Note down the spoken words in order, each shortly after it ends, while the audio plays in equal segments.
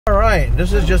right,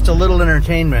 this is just a little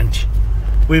entertainment.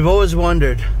 We've always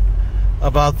wondered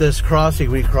about this crossing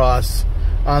we cross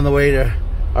on the way to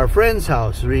our friend's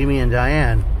house, Remy and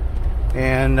Diane.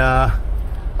 And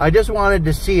I just wanted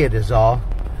to see it is all.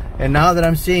 And now that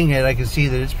I'm seeing it, I can see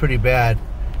that it's pretty bad.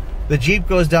 The Jeep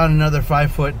goes down another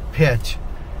 5-foot pit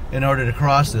in order to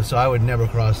cross this, so I would never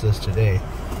cross this today.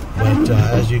 But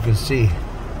as you can see,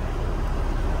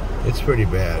 it's pretty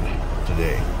bad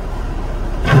today.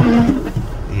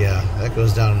 Yeah, that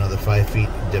goes down another 5 feet,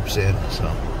 dips in, so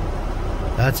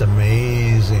that's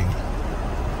amazing.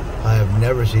 I have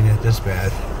never seen it this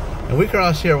bad. And we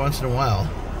cross here once in a while,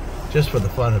 just for the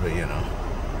fun of it, you know.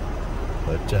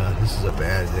 But this is a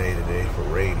bad day today for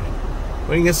rain.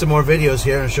 We can get some more videos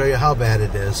here and show you how bad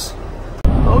it is.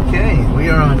 Okay, we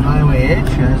are on Highway Edge,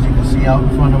 as you can see out in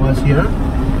front of us here.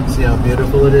 See how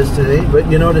beautiful it is today.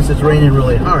 But you notice it's raining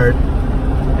really hard.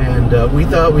 And we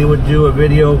thought we would do a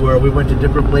video where we went to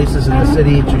different places in the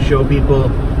city to show people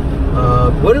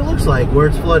what it looks like where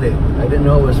it's flooding. I didn't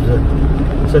know it was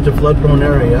such a flood-prone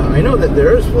area. I know that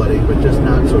there is flooding, but just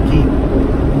not so deep.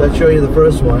 Let's show you the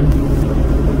first one.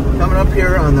 Coming up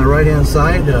here on the right-hand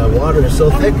side, water is so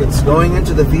thick it's going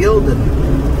into the field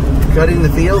and cutting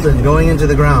the field and going into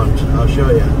the ground. I'll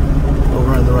show you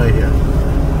over on the right here.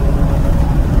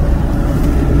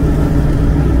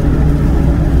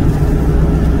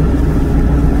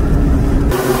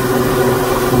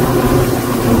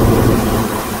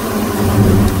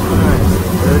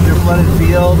 Flooded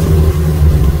field.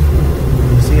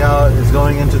 You see how it's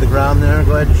going into the ground there?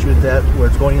 Go ahead and shoot that where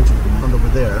it's going into the ground over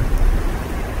there.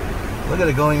 Look at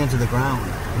it going into the ground.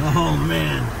 Oh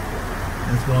man,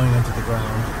 it's going into the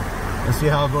ground. And see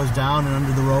how it goes down and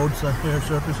under the road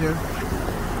surface here?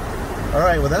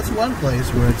 Alright, well that's one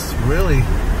place where it's really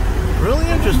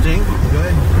interesting. Go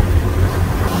ahead.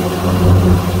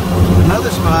 Another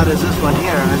spot is this one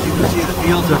here. As you can see, the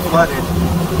fields are flooded.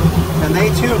 And they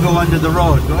too go under the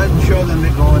road. Go ahead and show them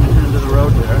it going into the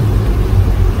road there.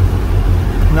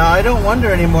 Now I don't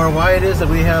wonder anymore why it is that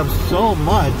we have so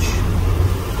much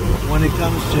when it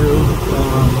comes to the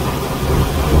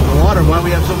water. Why we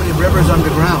have so many rivers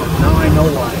underground. Now I know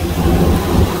why.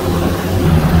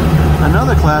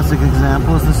 Another classic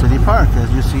example is the city park,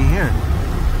 as you see here.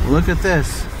 Look at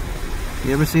this.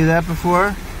 You ever see that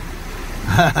before?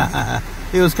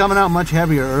 It was coming out much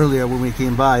heavier earlier when we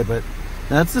came by, but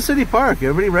that's the city park.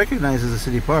 Everybody recognizes the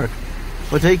city park.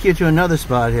 We'll take you to another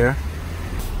spot here.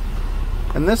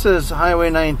 And this is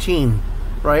Highway 19,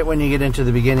 right when you get into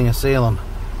the beginning of Salem.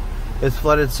 It's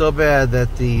flooded so bad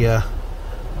that the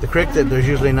creek that there's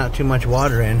usually not too much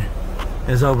water in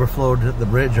has overflowed the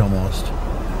bridge almost.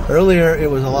 Earlier it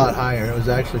was a lot higher. It was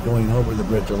actually going over the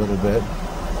bridge a little bit.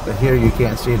 But here you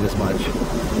can't see it as much.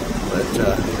 But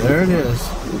there it is.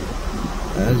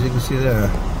 As you can see there.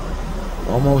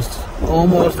 Almost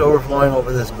overflowing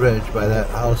over this bridge by that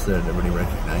house there that everybody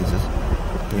recognizes.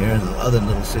 Here in the other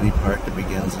little city park that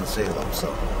begins in Salem.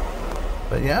 So,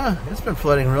 but yeah, it's been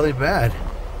flooding really bad.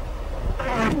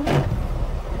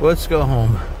 Let's go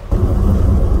home.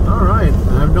 Alright,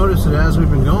 I've noticed that as we've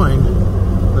been going,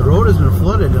 the road has been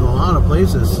flooded in a lot of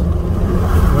places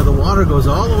where the water goes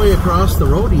all the way across the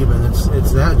road even.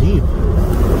 It's that deep.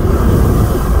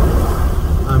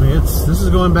 I mean, this is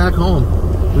going back home.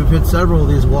 We've hit several of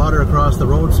these water across the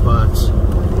road spots,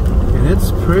 and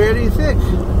it's pretty thick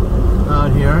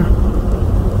out here.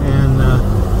 And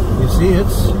you see,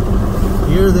 it's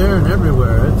here, there, and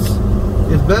everywhere. It's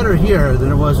better here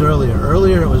than it was earlier.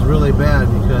 Earlier it was really bad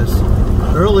because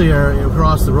earlier it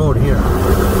crossed the road here.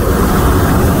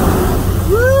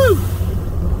 Woo!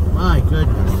 My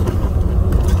goodness.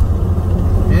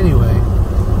 Anyway,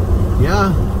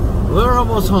 yeah, we're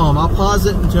almost home. I'll pause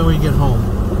it until we get home.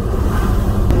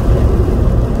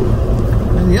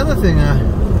 And the other thing I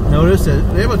noticed is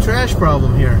we have a trash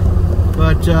problem here.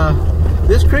 But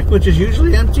this creek, which is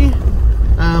usually empty,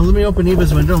 let me open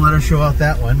Eva's window and let her show out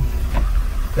that one.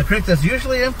 The creek that's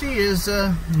usually empty is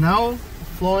now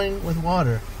flowing with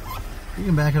water. You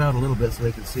can back it out a little bit so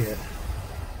they can see it.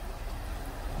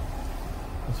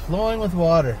 It's flowing with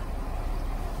water.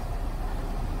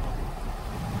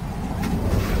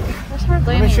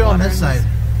 Let me show them this side.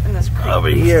 In this creek. Over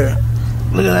here.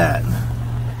 Look at that.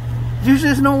 Usually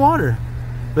there's no water.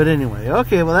 But anyway,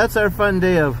 okay, well that's our fun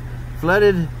day of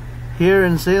flooded here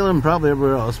in Salem, probably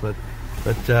everywhere else, but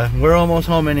we're almost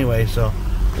home anyway. So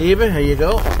Eva, here you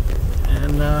go.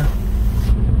 And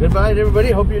goodbye to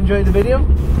everybody. Hope you enjoyed the video.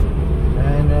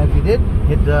 And if you did,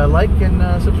 hit like and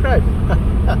subscribe.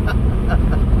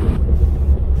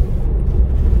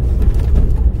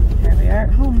 Here we are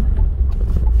at home.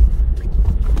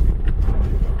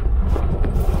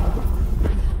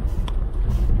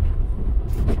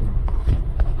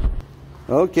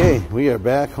 Okay, we are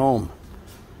back home.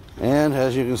 And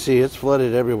as you can see, it's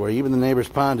flooded everywhere. Even the neighbor's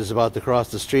pond is about to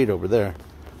cross the street over there.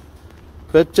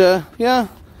 But yeah,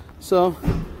 so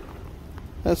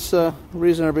that's the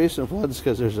reason our basement floods,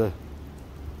 because there's a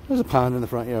pond in the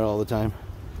front yard all the time.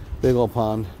 Big old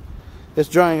pond. It's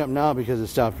drying up now because it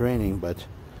stopped raining, but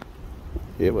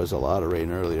it was a lot of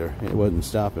rain earlier. It wasn't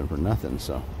stopping for nothing,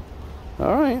 so.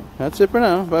 All right, that's it for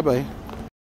now. Bye-bye.